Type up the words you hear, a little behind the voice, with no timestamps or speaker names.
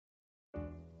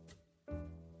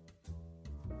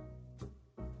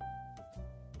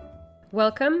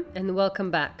Welcome and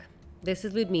welcome back. This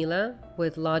is Ludmila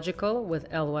with Logical with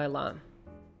LY Law.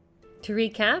 To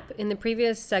recap, in the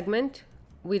previous segment,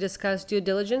 we discussed due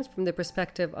diligence from the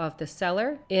perspective of the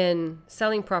seller in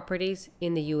selling properties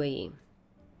in the UAE.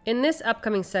 In this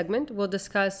upcoming segment, we'll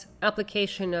discuss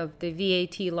application of the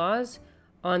VAT laws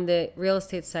on the real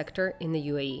estate sector in the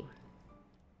UAE.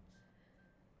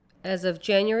 As of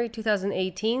January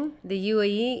 2018, the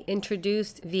UAE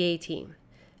introduced VAT.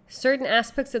 Certain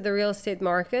aspects of the real estate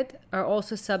market are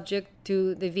also subject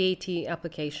to the VAT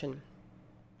application.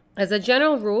 As a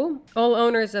general rule, all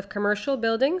owners of commercial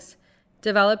buildings,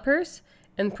 developers,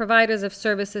 and providers of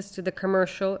services to the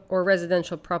commercial or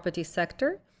residential property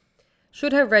sector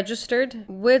should have registered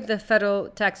with the Federal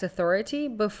Tax Authority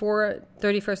before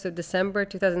 31st of December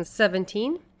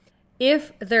 2017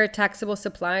 if their taxable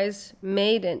supplies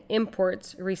made and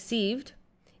imports received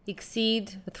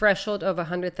exceed the threshold of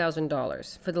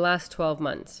 $100,000 for the last 12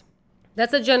 months.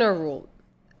 That's a general rule.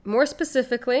 More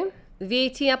specifically,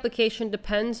 VAT application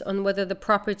depends on whether the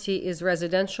property is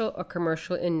residential or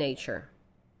commercial in nature.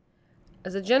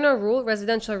 As a general rule,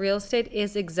 residential real estate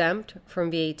is exempt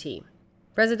from VAT.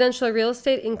 Residential real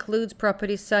estate includes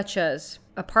properties such as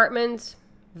apartments,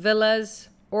 villas,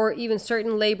 or even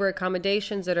certain labor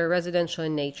accommodations that are residential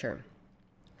in nature.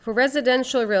 For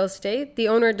residential real estate, the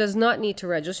owner does not need to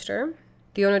register,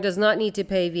 the owner does not need to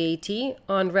pay VAT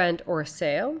on rent or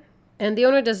sale, and the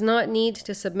owner does not need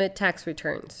to submit tax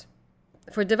returns.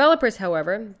 For developers,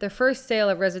 however, the first sale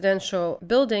of residential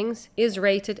buildings is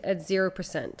rated at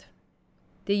 0%.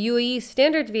 The UAE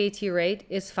standard VAT rate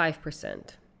is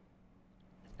 5%.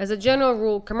 As a general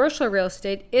rule, commercial real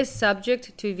estate is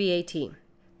subject to VAT.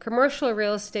 Commercial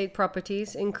real estate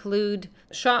properties include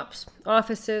shops,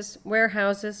 offices,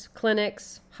 warehouses,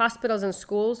 clinics, hospitals and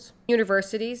schools,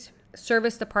 universities,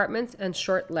 serviced apartments, and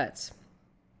short lets.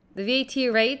 The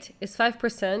VAT rate is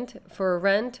 5% for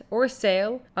rent or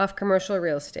sale of commercial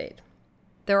real estate.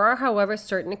 There are, however,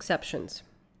 certain exceptions.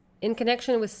 In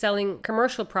connection with selling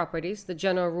commercial properties, the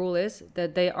general rule is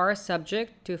that they are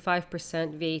subject to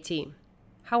 5% VAT.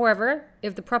 However,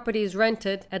 if the property is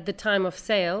rented at the time of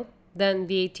sale, then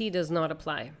VAT does not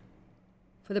apply.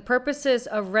 For the purposes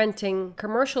of renting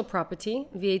commercial property,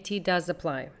 VAT does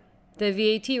apply. The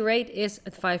VAT rate is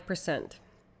at 5%.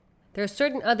 There are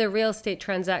certain other real estate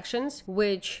transactions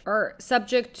which are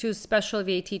subject to special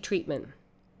VAT treatment.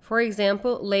 For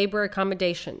example, labor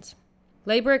accommodations.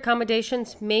 Labor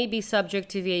accommodations may be subject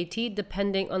to VAT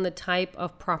depending on the type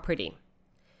of property.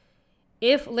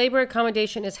 If labor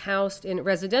accommodation is housed in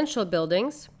residential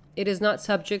buildings, it is not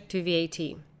subject to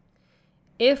VAT.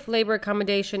 If labor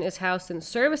accommodation is housed in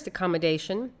serviced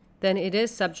accommodation, then it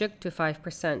is subject to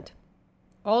 5%.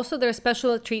 Also, there is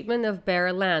special treatment of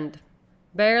bare land.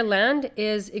 Bare land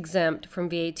is exempt from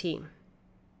VAT.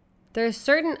 There are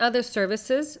certain other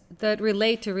services that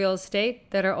relate to real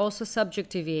estate that are also subject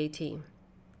to VAT.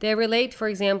 They relate, for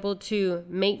example, to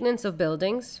maintenance of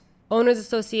buildings, owners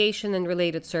association and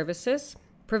related services,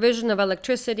 provision of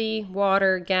electricity,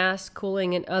 water, gas,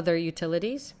 cooling, and other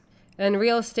utilities, and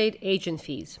real estate agent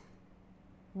fees.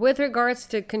 With regards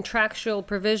to contractual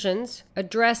provisions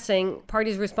addressing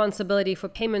parties' responsibility for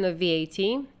payment of VAT,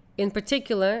 in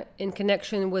particular in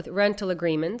connection with rental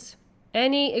agreements,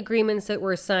 any agreements that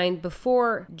were signed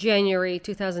before January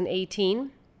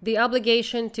 2018, the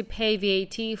obligation to pay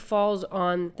VAT falls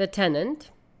on the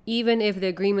tenant, even if the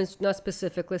agreements do not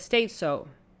specifically state so.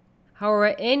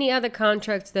 However, any other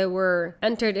contracts that were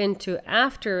entered into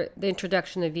after the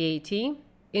introduction of VAT,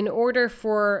 in order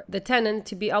for the tenant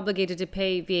to be obligated to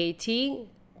pay VAT,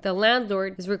 the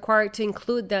landlord is required to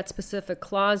include that specific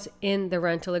clause in the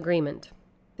rental agreement.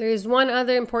 There is one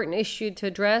other important issue to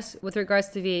address with regards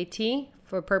to VAT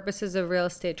for purposes of real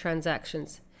estate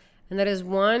transactions, and that is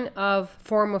one of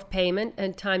form of payment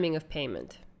and timing of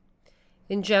payment.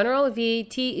 In general,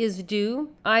 VAT is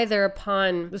due either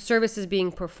upon the services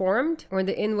being performed or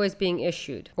the invoice being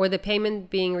issued or the payment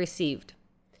being received.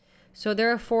 So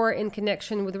therefore, in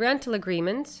connection with rental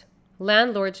agreements,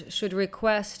 landlords should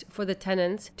request for the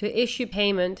tenants to issue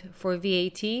payment for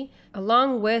VAT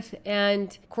along with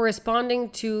and corresponding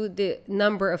to the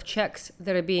number of checks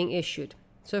that are being issued.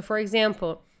 So for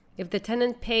example, if the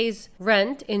tenant pays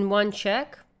rent in one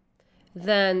check,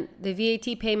 then the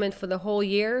VAT payment for the whole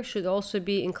year should also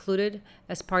be included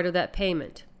as part of that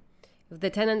payment. If the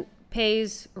tenant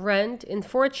pays rent in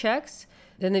 4 checks,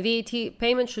 then the VAT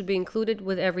payment should be included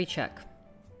with every check.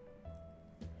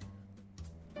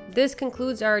 This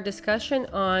concludes our discussion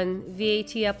on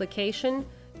VAT application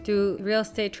to real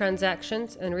estate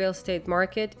transactions and real estate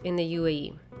market in the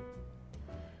UAE.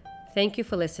 Thank you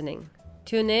for listening.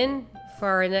 Tune in for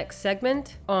our next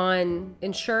segment on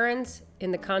insurance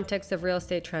in the context of real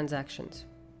estate transactions.